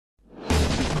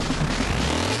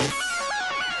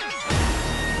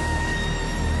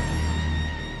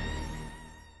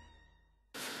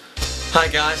Hi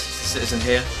guys, it's the Citizen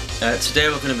here. Today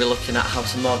we're going to be looking at how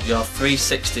to mod your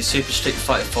 360 Super Street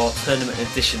Fighter 4 Tournament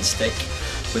Edition stick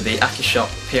with the Akishop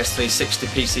PS360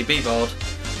 PCB board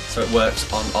so it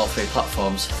works on all three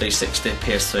platforms, 360,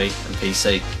 PS3 and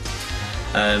PC.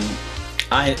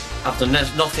 I've done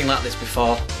nothing like this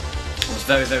before. I was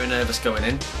very nervous going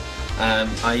in.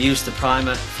 I used the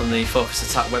primer from the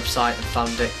Focus Attack website and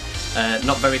found it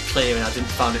not very clear, and I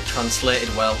didn't find it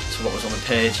translated well to what was on the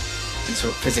page into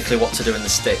physically what to do in the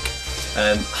stick.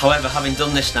 However, having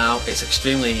done this now, it's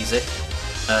extremely easy.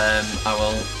 I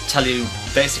will tell you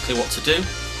basically what to do,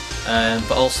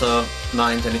 but also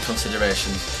mind any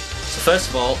considerations. So first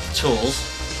of all, tools.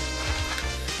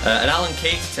 An Allen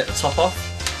key to take the top off,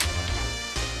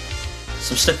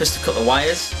 some snippers to cut the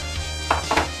wires,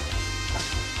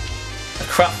 a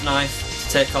craft knife to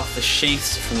take off the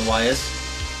sheaths from the wires.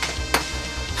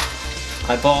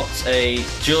 I bought a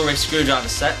jewellery screwdriver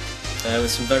set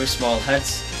with some very small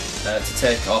heads to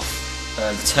take off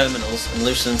the terminals and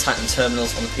loosen and tighten the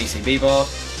terminals on the PCB board.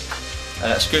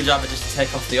 A screwdriver just to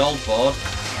take off the old board,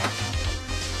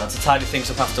 and to tidy things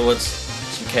up afterwards,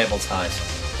 some cable ties.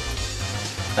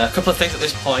 A couple of things at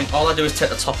this point. All I do is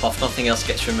take the top off, nothing else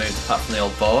gets removed apart from the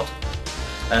old board.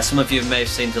 Some of you may have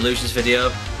seen Delusion's video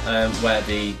where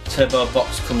the turbo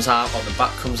box comes out or the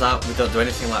back comes out. We don't do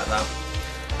anything like that.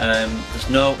 There's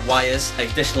no wires,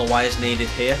 additional wires needed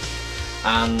here,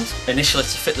 and initially to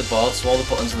fit the board, so all the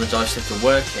buttons on the joystick are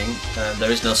working, there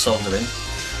is no soldering.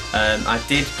 I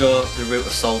did go the route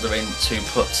of soldering to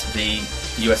put the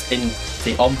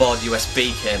onboard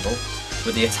USB cable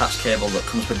with the attached cable that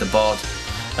comes with the board,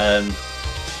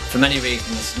 for many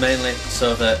reasons, mainly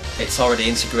so that it's already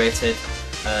integrated.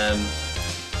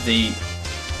 The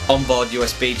onboard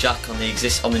USB jack on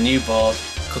the new board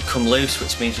could come loose,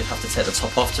 which means you'd have to take the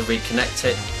top off to reconnect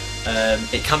it.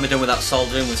 It can be done without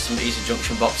soldering with some easy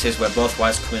junction boxes where both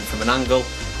wires come in from an angle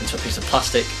into a piece of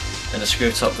plastic and a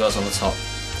screw top goes on the top.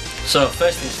 So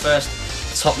first things first,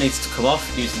 the top needs to come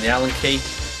off using the Allen key.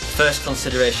 First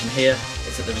consideration here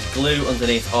is that there is glue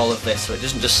underneath all of this, so it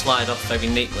doesn't just slide off very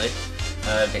neatly.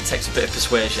 It takes a bit of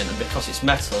persuasion, and because it's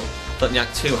metal, don't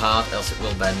yank too hard else it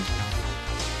will bend.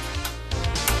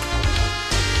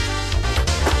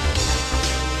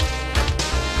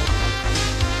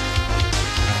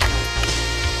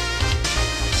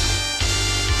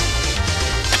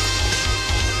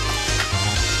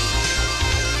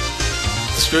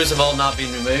 The screws have all now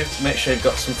been removed. Make sure you've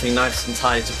got something nice and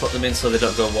tidy to put them in so they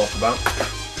don't go walkabout.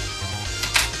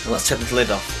 And let's take the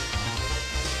lid off.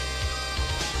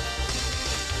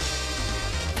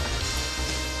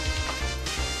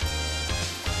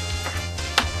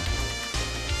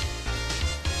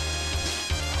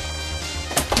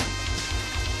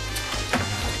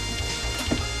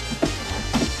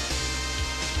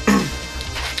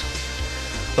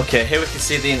 Okay, here we can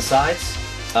see the insides.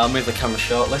 I'll move the camera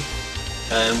shortly.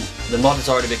 The mod has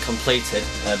already been completed,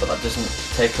 but that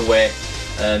doesn't take away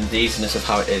the easiness of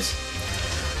how it is.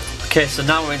 Okay, so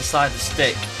now we're inside the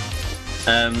stick.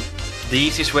 The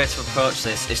easiest way to approach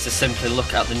this is to simply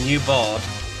look at the new board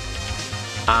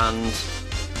and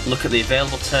look at the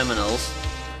available terminals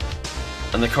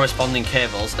and the corresponding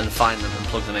cables and find them and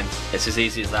plug them in. It's as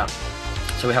easy as that.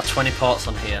 So we have 20 ports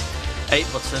on here, 8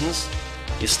 buttons,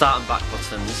 your start and back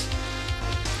buttons,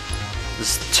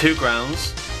 there's 2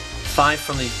 grounds, 5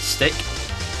 from the stick,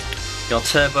 your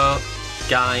turbo,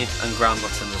 guide and ground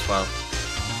button as well.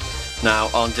 Now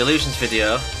on Delusion's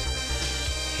video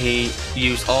he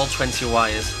used all 20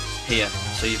 wires here,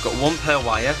 so you've got 1 per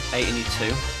wire, 8 in your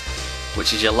 2,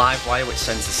 which is your live wire which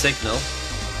sends the signal.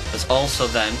 There's also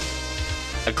then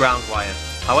a ground wire.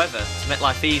 However, to make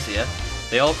life easier,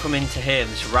 they all come into here in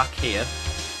this rack here,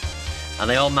 and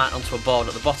they all mount onto a board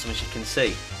at the bottom, as you can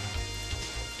see.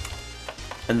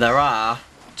 And there are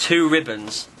 2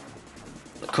 ribbons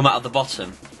that come out of the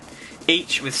bottom,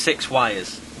 each with 6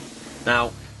 wires.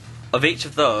 Now, of each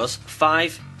of those,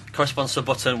 5 corresponds to a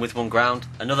button with 1 ground,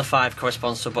 another 5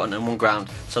 corresponds to a button and 1 ground.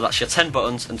 So that's your 10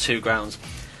 buttons and 2 grounds.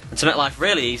 And to make life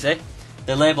really easy,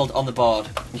 they're labelled on the board.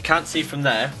 You can't see from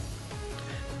there,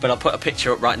 but I'll put a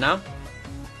picture up right now.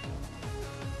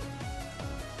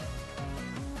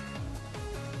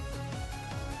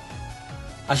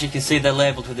 As you can see, they're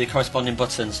labelled with the corresponding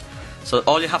buttons. So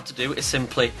all you have to do is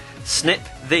simply snip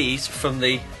these from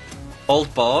the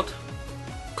old board,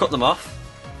 cut them off,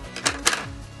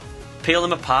 peel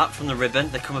them apart from the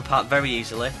ribbon, they come apart very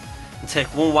easily, and take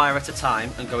 1 wire at a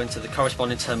time and go into the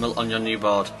corresponding terminal on your new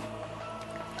board.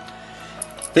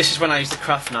 This is when I use the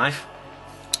craft knife,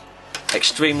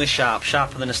 extremely sharp,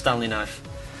 sharper than a Stanley knife,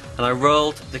 and I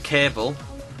rolled the cable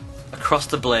across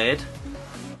the blade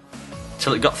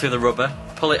till it got through the rubber,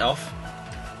 pull it off,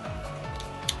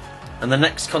 and the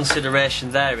next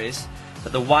consideration there is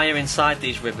that the wire inside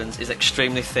these ribbons is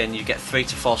extremely thin. You get 3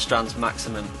 to 4 strands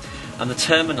maximum, and the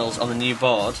terminals on the new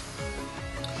board,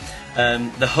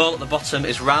 the hole at the bottom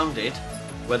is rounded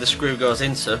where the screw goes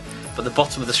into, but the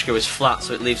bottom of the screw is flat,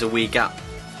 so it leaves a wee gap.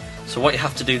 So what you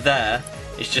have to do there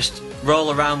is just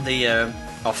roll around the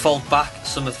or fold back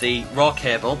some of the raw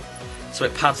cable so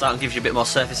it pads out and gives you a bit more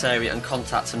surface area and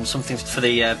contact and something for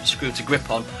the screw to grip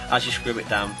on as you screw it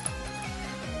down.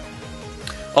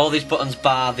 All these buttons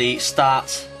bar the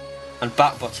start and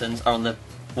back buttons are on the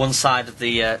one side of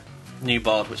the new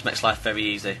board, which makes life very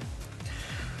easy.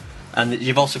 And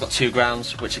you've also got 2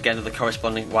 grounds, which again are the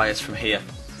corresponding wires from here.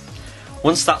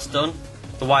 Once that's done,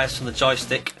 the wires from the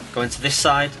joystick go into this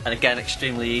side, and again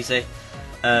extremely easy.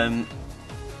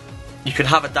 You can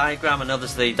have a diagram. I know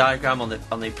there's the diagram on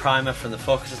the primer from the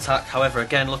Focus Attack. However,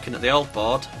 again, looking at the old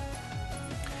board,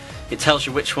 it tells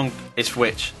you which one is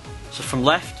which. So from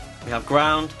left we have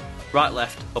ground, right,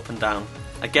 left, up and down.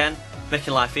 Again,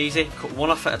 making life easy, cut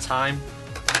one off at a time,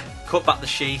 cut back the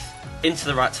sheath into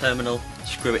the right terminal,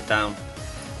 screw it down.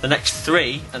 The next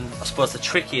 3, and I suppose the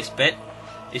trickiest bit,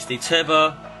 is the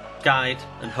turbo, guide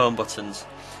and home buttons.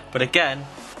 But again,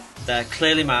 they're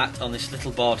clearly marked on this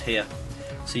little board here.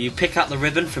 So you pick out the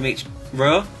ribbon from each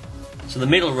row. So the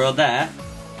middle row there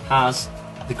has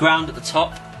the ground at the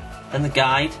top, then the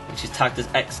guide, which is tagged as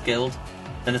X Guild,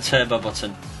 then the turbo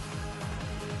button.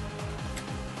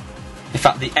 In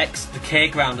fact, the K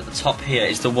ground at the top here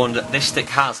is the one that this stick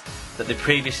has that the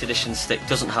previous edition stick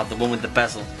doesn't have, the one with the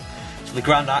bezel. So the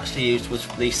ground I actually used was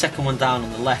the second one down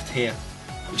on the left here,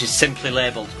 which is simply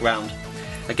labelled ground.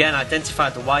 Again, I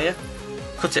identified the wire,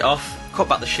 cut it off, cut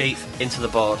back the sheath into the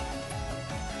board.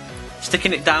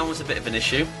 Sticking it down was a bit of an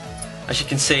issue. As you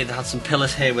can see, they had some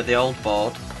pillars here where the old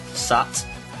board sat.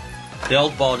 The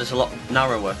old board is a lot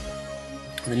narrower,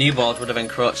 and the new board would have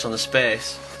encroached on the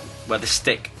space where the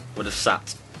stick would have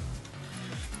sat.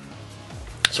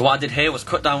 So what I did here was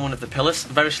cut down one of the pillars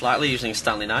very slightly using a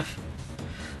Stanley knife,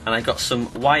 and I got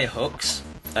some wire hooks,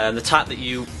 the type that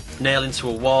you nail into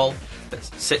a wall that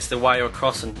sits the wire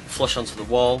across and flush onto the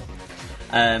wall.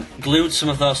 Glued some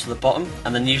of those to the bottom,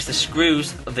 and then used the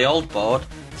screws of the old board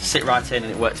to sit right in,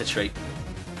 and it worked a treat.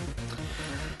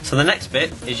 So the next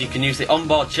bit is you can use the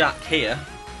onboard jack here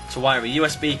to wire a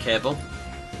USB cable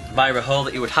via a hole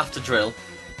that you would have to drill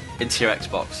into your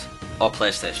Xbox or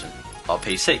PlayStation or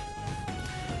PC.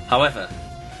 However,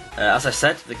 as I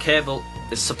said, the cable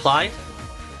is supplied,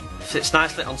 fits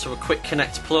nicely onto a quick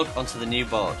connect plug onto the new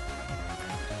board.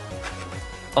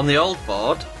 On the old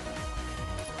board,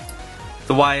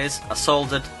 the wires are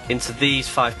soldered into these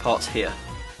 5 ports here.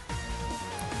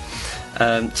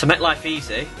 To make life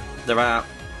easy, there are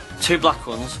 2 black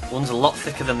ones, one's a lot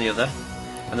thicker than the other,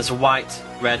 and there's a white,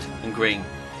 red and green.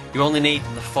 You only need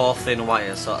the 4 thin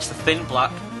wires, so that's the thin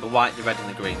black, the white, the red and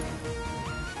the green.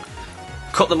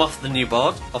 Cut them off the new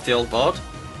board, off the old board,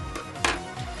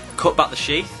 cut back the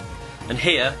sheath, and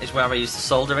here is where I use the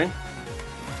soldering.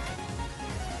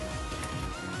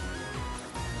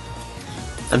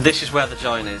 And this is where the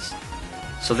join is.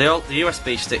 So the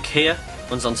USB stick here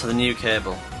runs onto the new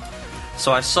cable.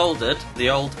 So I soldered the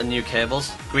old and new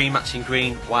cables, green matching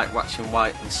green, white matching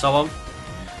white, and so on.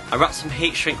 I wrapped some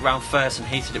heat shrink round first and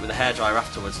heated it with a hairdryer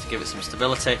afterwards to give it some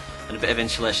stability, and a bit of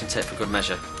insulation tape for good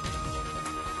measure.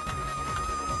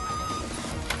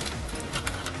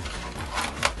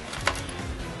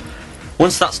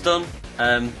 Once that's done,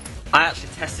 I actually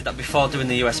tested that before doing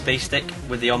the USB stick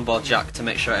with the onboard jack to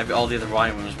make sure all the other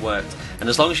wiring was worked. And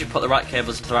as long as you put the right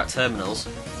cables into the right terminals,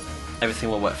 everything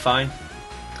will work fine.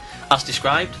 As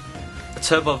described, the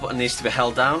turbo button needs to be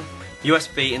held down,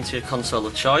 USB into your console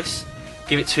of choice,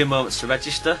 give it 2 moments to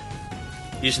register,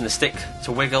 using the stick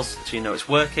to wiggle so you know it's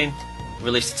working,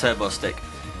 release the turbo stick.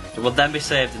 It will then be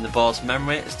saved in the board's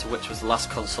memory as to which was the last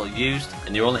console used,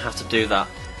 and you only have to do that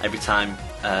every time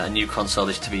a new console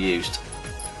is to be used.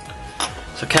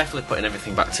 So carefully putting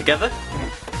everything back together.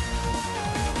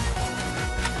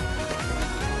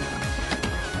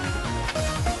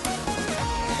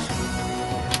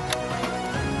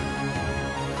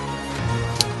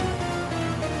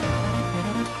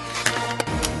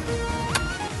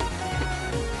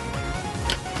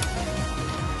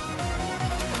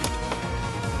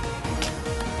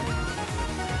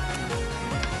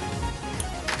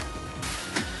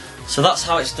 So that's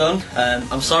how it's done.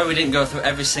 I'm sorry we didn't go through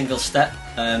every single step.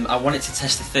 I wanted to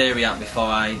test the theory out before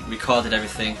I recorded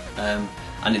everything,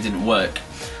 and it didn't work.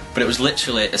 But it was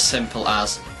literally as simple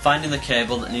as finding the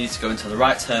cable that needed to go into the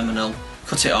right terminal,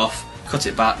 cut it off, cut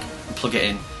it back and plug it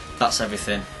in. that's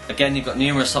everything. Again, you've got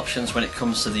numerous options when it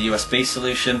comes to the USB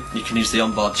solution. You can use the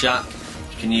onboard jack,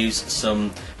 you can use some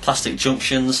plastic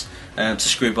junctions to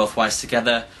screw both wires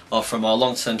together, or for a more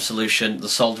long-term solution, the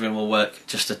soldering will work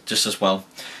just as well.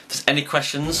 If there's any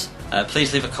questions,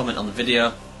 please leave a comment on the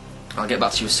video. I'll get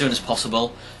back to you as soon as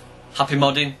possible. Happy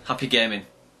modding, happy gaming.